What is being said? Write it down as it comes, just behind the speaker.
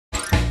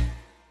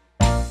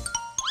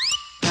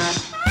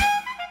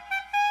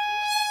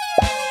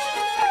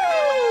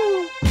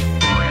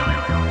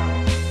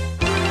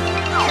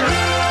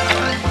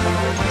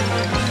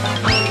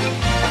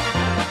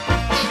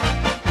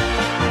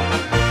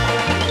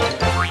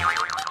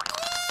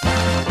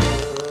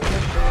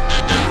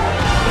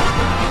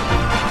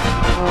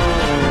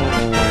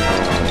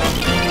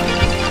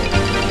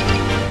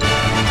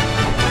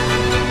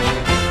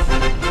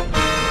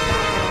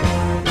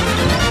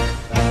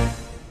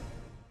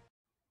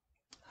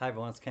Hi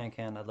everyone, it's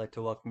CanCan. I'd like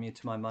to welcome you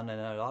to my Monday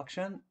night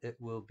auction. It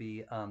will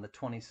be on the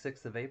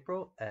 26th of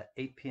April at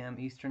 8 p.m.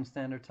 Eastern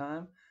Standard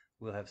Time.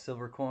 We'll have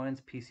silver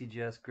coins,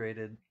 PCGS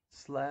graded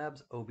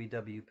slabs,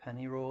 OBW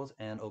penny rolls,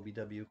 and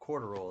OBW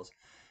quarter rolls,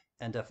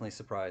 and definitely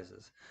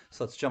surprises.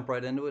 So let's jump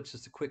right into it.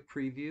 Just a quick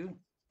preview.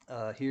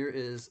 Here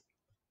is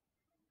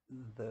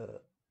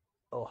the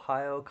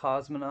Ohio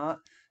Cosmonaut.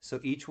 So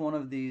each one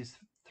of these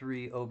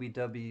three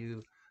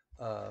OBW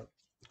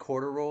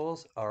quarter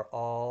rolls are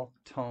all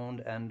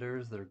toned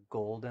enders. They're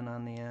golden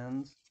on the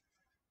ends.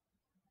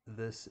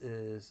 This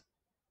is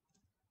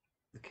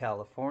the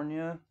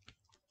California,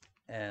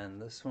 and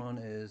this one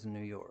is New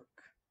York.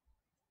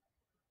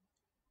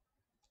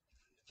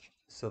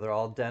 So they're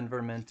all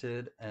Denver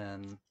minted,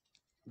 and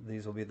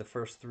these will be the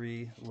first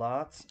three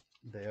lots.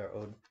 They are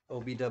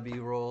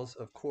OBW rolls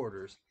of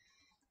quarters.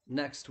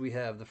 Next, we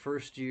have the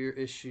first year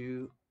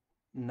issue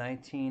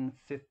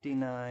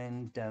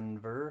 1959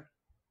 Denver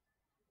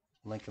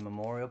Lincoln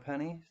Memorial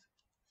pennies,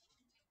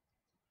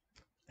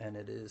 and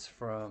it is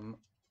from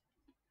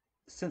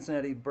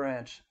Cincinnati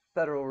Branch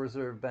Federal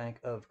Reserve Bank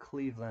of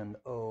Cleveland,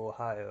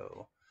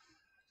 Ohio.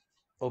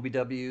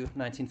 OBW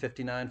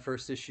 1959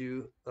 first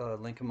issue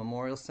Lincoln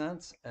Memorial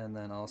cents, and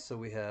then also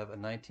we have a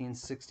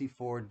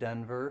 1964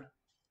 Denver,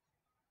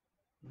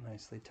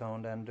 nicely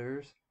toned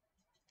enders,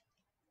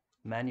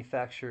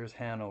 manufacturers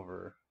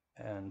Hanover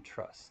and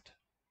Trust.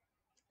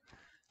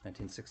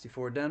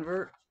 1964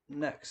 Denver.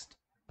 Next,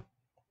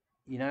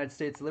 United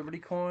States Liberty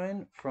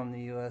coin from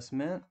the U.S.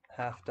 Mint,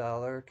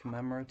 $50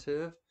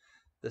 commemorative.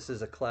 This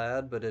is a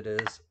clad, but it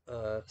is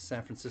a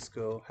San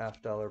Francisco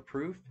 $50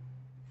 proof.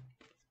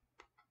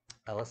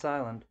 Ellis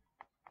Island,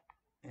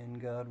 In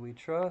God We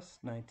Trust,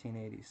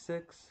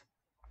 1986.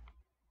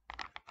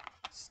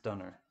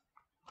 Stunner.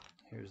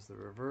 Here's the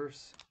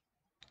reverse.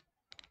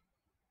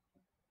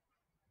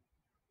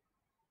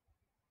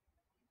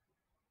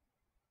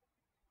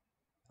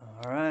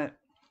 All right,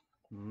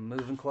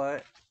 moving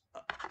quite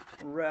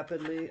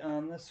rapidly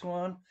on this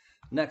one.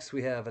 Next,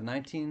 we have a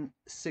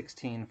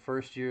 1916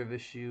 first year of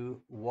issue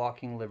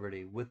Walking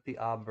Liberty with the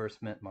Obverse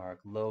mint mark,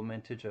 low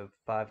mintage of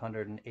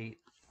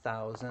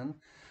 508,000.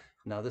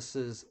 Now this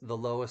is the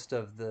lowest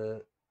of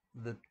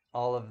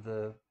all of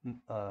the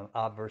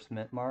Obverse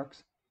mint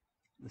marks.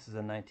 This is a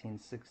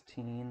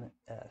 1916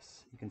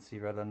 S. You can see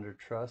right under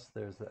Trust,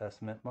 there's the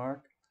S mint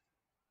mark.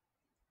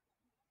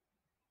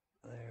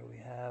 There we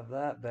have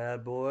that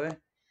bad boy.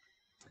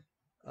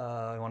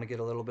 I want to get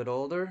a little bit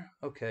older.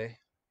 Okay.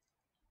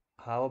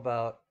 How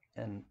about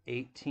an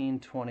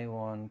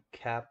 1821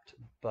 capped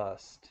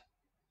bust?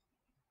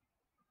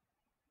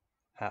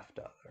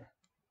 $50.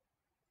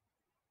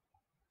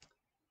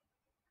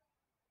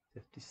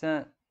 50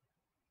 cent.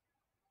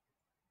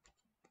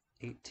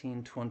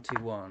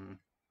 1821.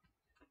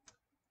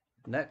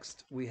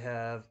 Next we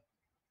have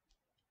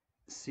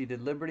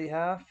Seated Liberty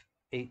half,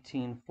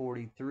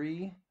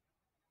 1843.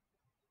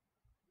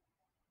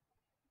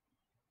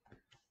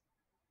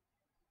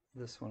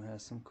 This one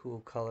has some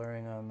cool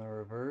coloring on the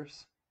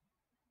reverse.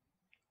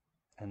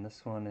 And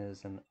this one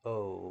is an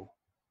O,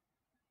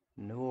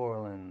 New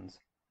Orleans.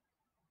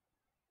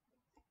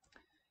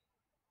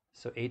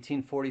 So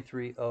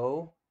 1843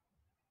 O,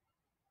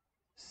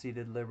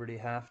 Seated Liberty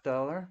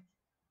 $50.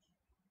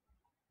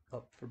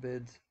 Up for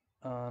bids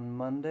on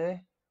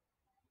Monday.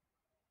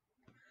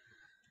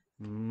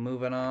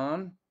 Moving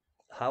on,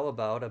 how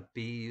about a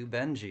BU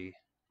Benji?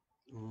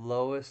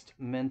 Lowest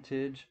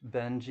mintage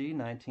Benji,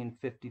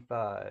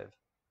 1955.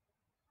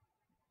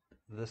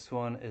 This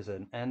one is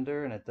an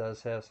ender, and it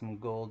does have some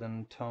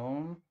golden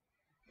tone.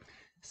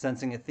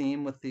 Sensing a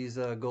theme with these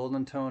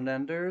golden toned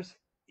enders?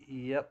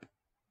 Yep.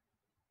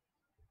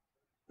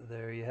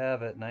 There you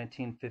have it,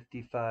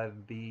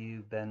 1955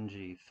 BU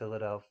Benji,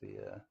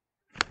 Philadelphia.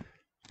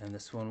 And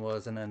this one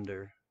was an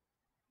ender.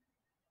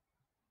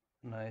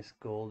 Nice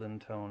golden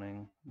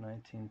toning,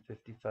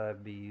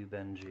 1955 BU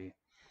Benji.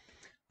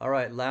 All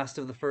right, last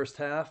of the first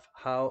half.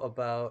 How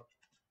about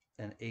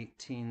an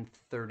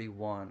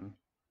 1831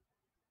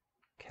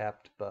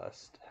 capped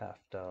bust,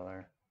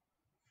 $50.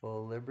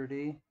 Full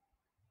Liberty,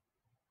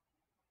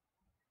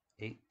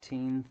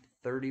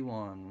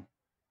 1831.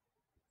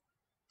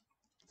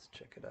 Let's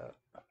check it out.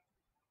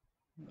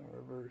 The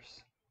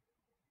reverse.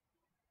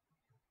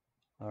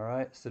 All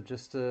right, so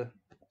just a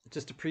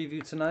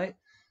preview tonight.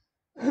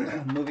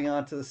 Moving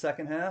on to the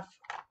second half,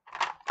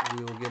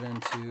 we will get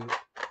into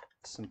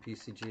some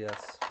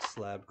PCGS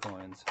slab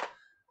coins.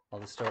 I'll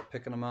just start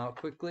picking them out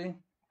quickly.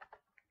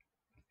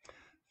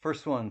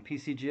 First one,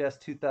 PCGS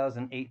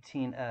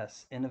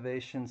 2018S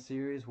Innovation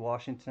Series,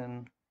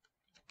 Washington.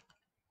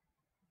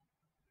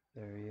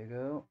 There you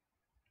go.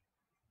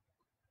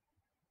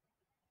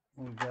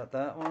 We've got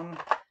that one.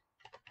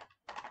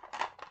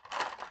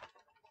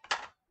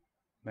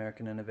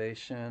 American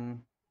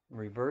Innovation,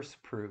 reverse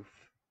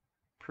proof.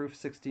 Proof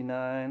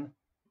 69,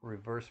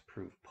 reverse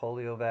proof.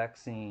 Polio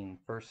vaccine,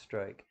 first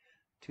strike.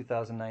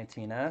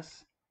 2019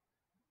 S.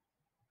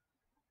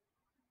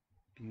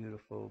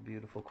 Beautiful,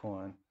 beautiful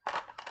coin.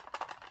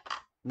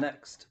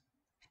 Next,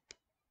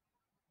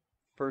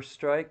 first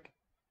strike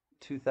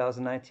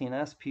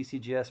 2019S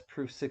PCGS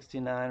Proof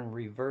 69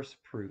 Reverse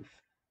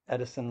Proof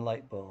Edison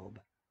light bulb.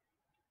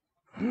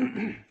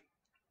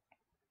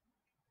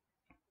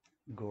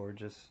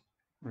 Gorgeous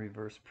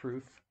reverse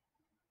proof.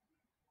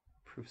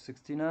 Proof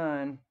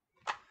 69.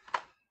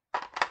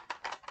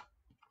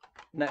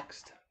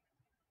 Next,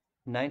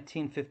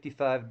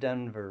 1955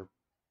 Denver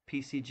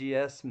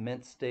PCGS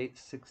Mint State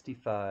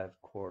 65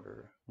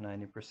 quarter,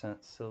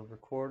 90% silver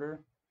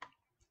quarter,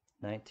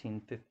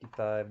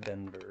 1955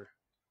 Denver.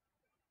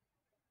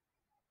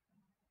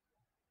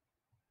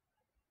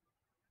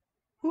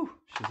 Whew,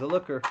 she's a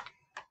looker.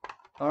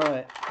 All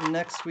right,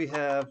 next we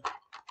have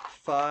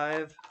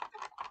 5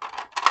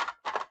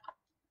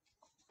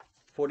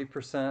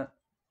 40%.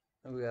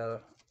 We got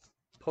a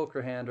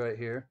poker hand right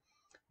here.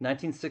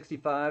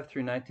 1965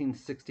 through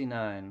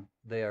 1969.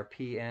 They are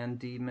P and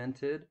D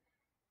minted,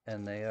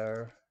 and they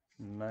are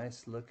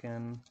nice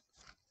looking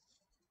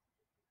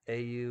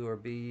AU or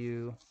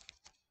BU.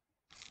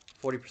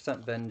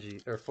 40%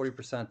 Benji or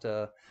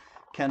 40%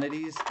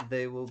 Kennedys.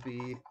 They will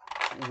be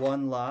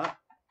one lot.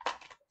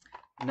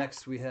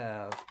 Next we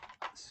have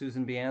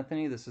Susan B.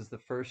 Anthony. This is the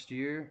first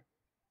year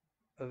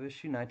of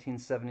issue,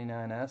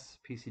 1979S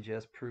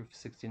PCGS Proof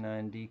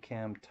 69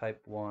 DCAM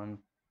Type 1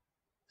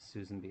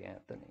 Susan B.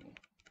 Anthony.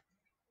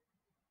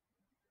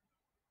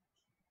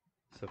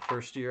 So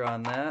first year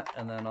on that,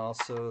 and then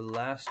also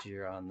last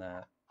year on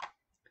that.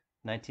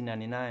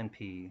 1999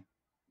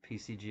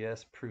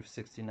 PCGS Proof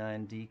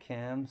 69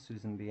 DCAM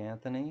Susan B.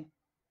 Anthony.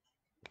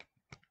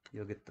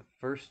 You'll get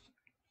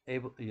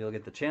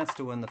the chance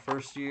to win the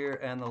first year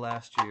and the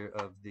last year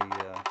of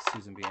the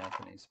Susan B.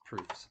 Anthony's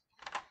proofs.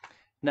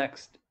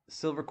 Next,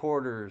 Silver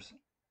Quarters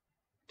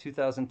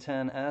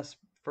 2010 S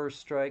First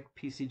Strike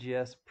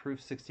PCGS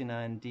Proof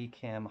 69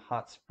 DCAM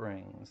Hot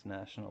Springs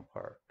National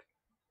Park.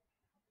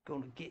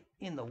 Gonna get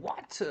in the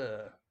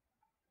water.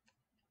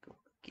 Gonna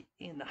get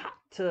in the hot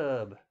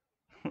tub.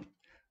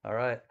 All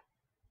right.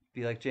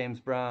 Be like James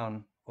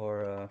Brown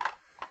or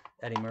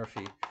Eddie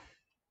Murphy.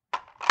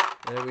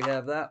 There we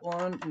have that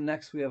one.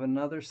 Next we have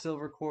another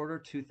Silver Quarter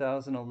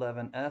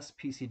 2011 S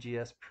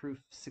PCGS Proof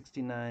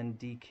 69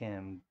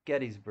 DCAM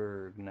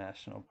Gettysburg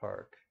National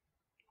Park.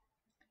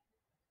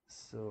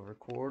 Silver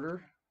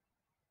Quarter.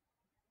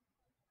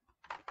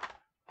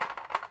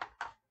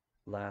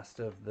 Last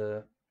of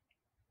the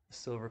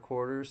Silver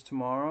Quarters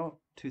tomorrow.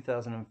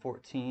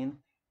 2014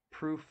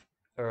 Proof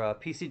or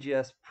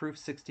PCGS Proof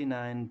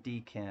 69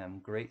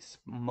 DCAM Great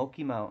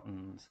Smoky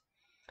Mountains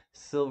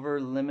Silver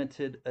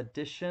Limited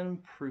Edition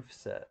Proof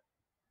Set.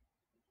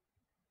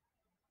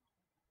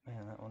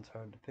 Man, that one's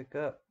hard to pick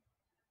up.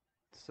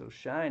 It's so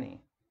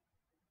shiny.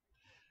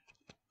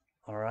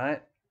 All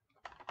right.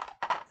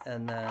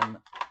 And then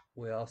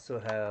we also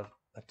have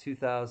a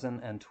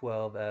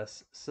 2012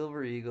 S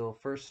Silver Eagle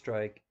First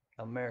Strike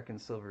American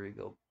Silver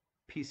Eagle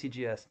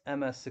PCGS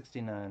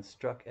MS69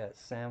 struck at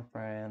San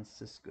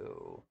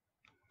Francisco.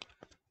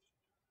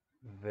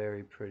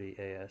 Very pretty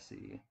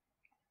ASE.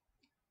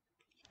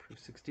 Proof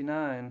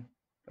 69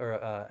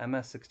 or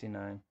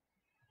MS69.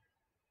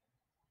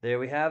 There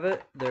we have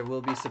it. There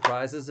will be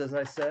surprises, as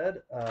I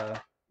said.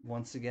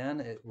 Once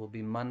again, it will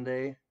be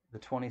Monday, the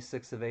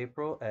 26th of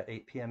April at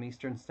 8 p.m.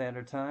 Eastern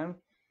Standard Time.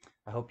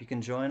 I hope you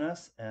can join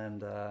us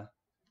and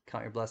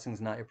count your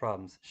blessings, not your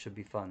problems. Should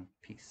be fun.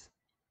 Peace.